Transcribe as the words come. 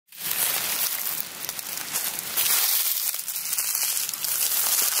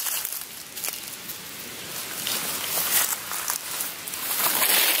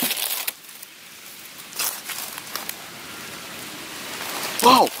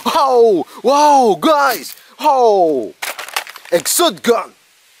Oh, wow, guys. Oh, exhaust gun.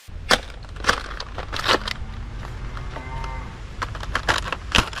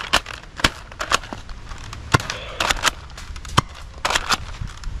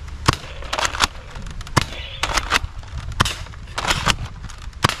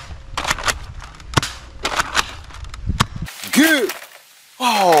 Good.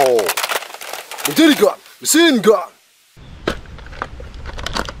 Oh, utility gun, machine gun.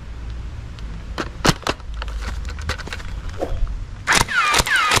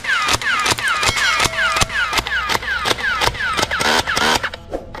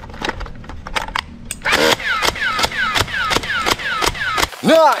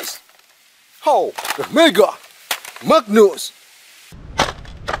 Nice. Oh, the Mega Magnus.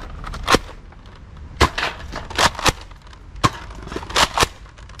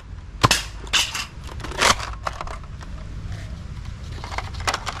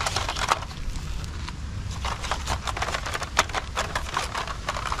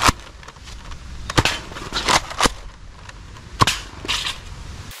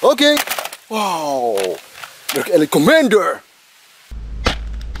 Okay. Wow. Look at the commander.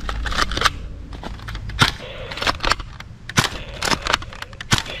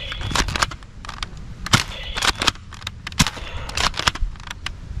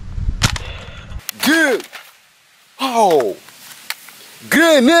 Good. Oh.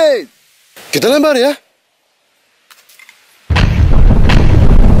 Grenade. Kita lempar ya.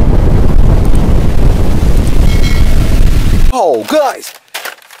 Oh, guys.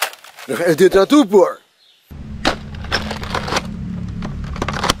 Nog edit trooper.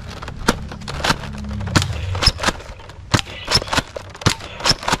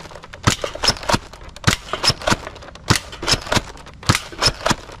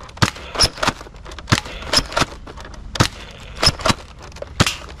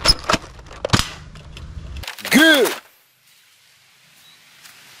 Good.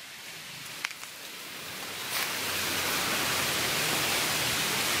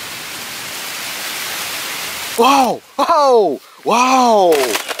 Wow! Wow! Wow!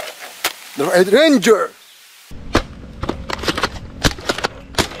 The Red Ranger!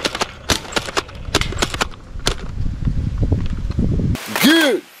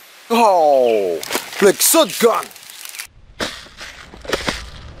 Good! Oh! Like shotgun!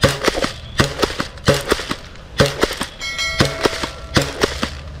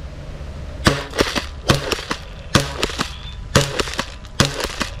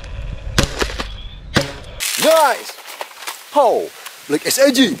 Nice! Oh, like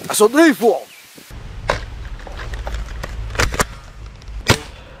SAG, assault rifle.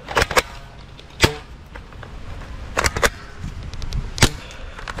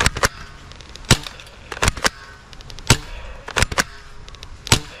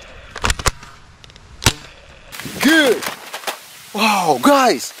 Good! Wow,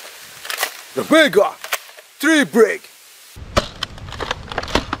 guys! The Mega 3 brake.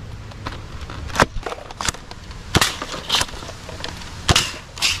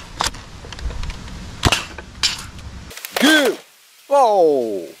 Good!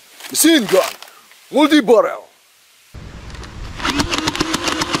 Oh! Machine gun! Multi-barrel!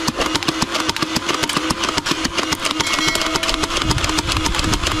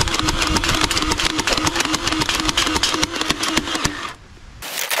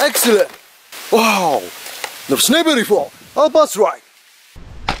 Excellent! Wow! The sniper rifle! Alpha strike!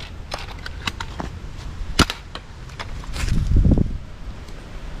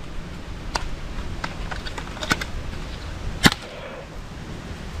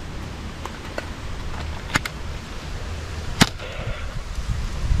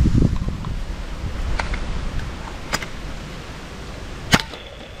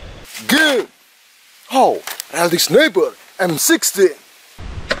 Good! Oh, Reality Sniper M16.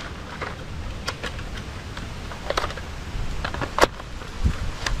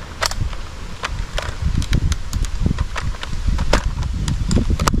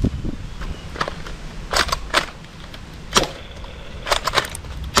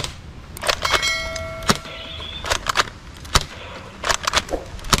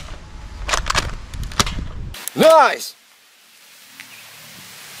 Nice!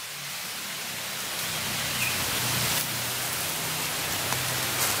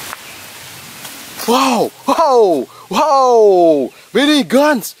 Wow! Wow! Wow! Many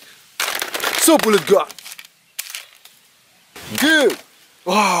guns! So bullet gun! Good!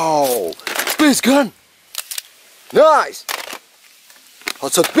 Wow! Space gun! Nice!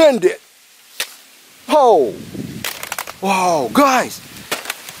 Hot shot bandit! Oh! Wow, guys!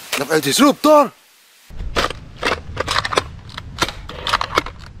 Napal disruptor!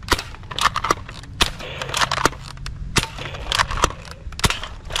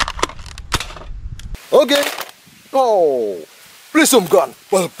 Okay. Oh, plasma gun,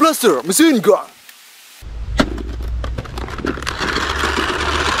 well, blaster, machine gun.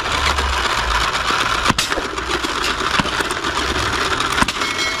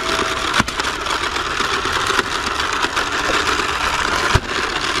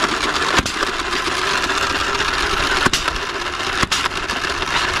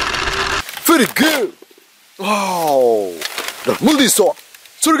 Very good. Wow, the multi-shot,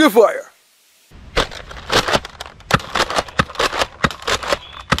 circle fire.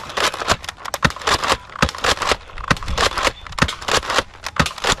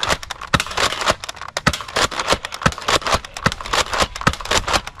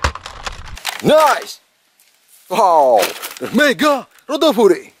 Nice! Wow! The mega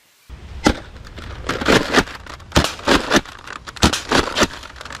rotafuri!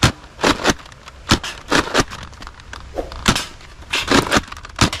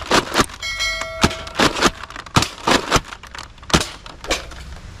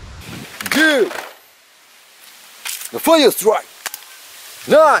 Good! The fire strike!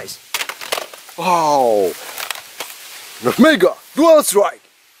 Nice! Wow! The mega dual strike!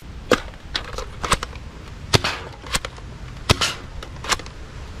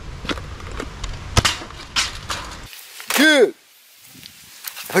 Good.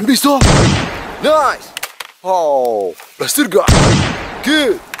 And be soft. Nice. Oh, blaster gun.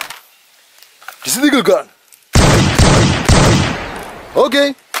 Good. This is the eagle gun.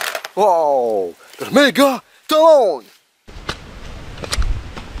 Okay. Wow, the mega talon.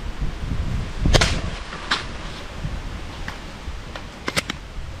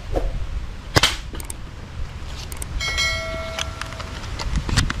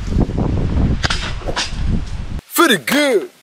 Very good.